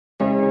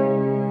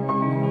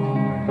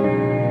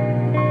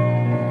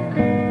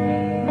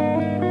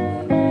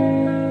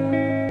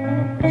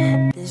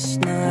This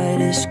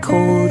night is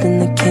cold in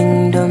the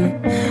kingdom.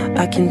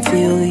 I can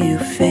feel you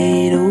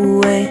fade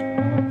away.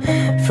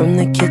 From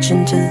the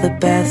kitchen to the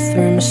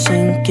bathroom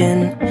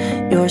sinking.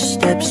 Your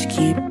steps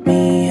keep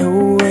me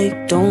awake.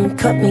 Don't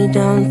cut me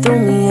down, throw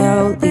me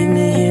out, leave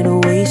me here to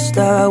waste.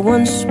 I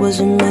once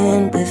was a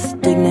man with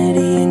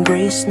dignity and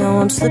grace.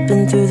 Now I'm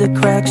slipping through the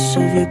cracks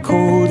of your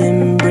cold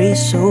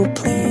embrace. So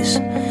please,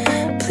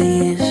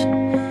 please,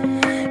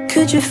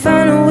 could you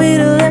find a way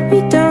to let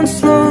me down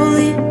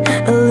slowly?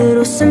 A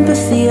little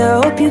sympathy,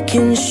 I hope you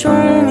can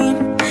show me.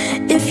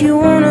 If you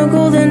wanna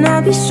go, then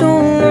I'll be so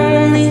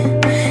lonely.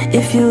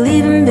 If you're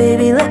leaving,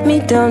 baby, let me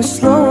down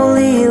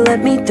slowly.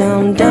 Let me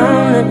down,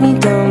 down, let me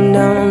down,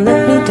 down.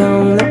 Let me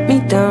down, let me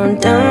down,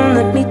 down.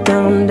 Let me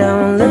down,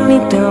 down, let me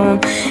down.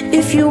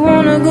 If you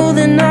wanna go,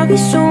 then I'll be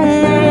so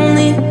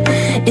lonely.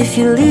 If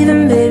you're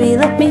leaving, baby,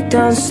 let me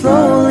down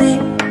slowly.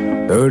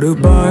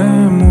 तड़पाए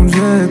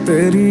मुझे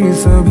तेरी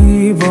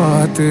सभी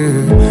बातें,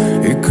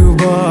 एक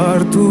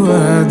बार तू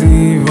है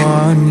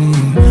दीवानी,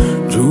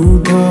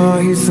 झूठा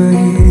ही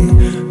सही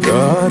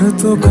प्यार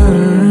तो कर।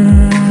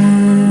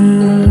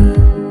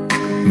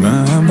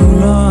 मैं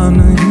भुला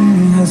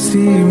नहीं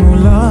हंसी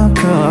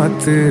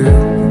मुलाकातें,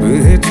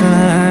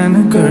 बेचैन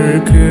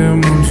करके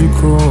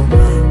मुझको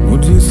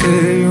मुझसे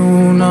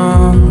यूं ना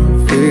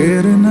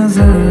फेर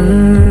नजर।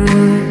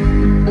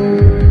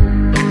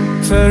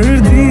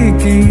 सर्दी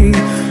की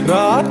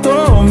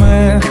रातों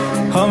में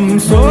हम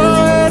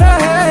सोए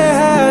रहे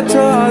हैं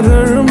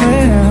चादर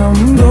में,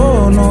 हम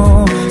दोनों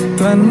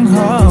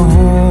तन्हा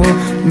हो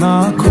ना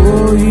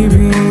कोई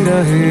भी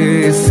रहे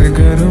इस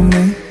घर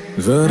में।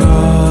 जरा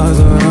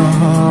जरा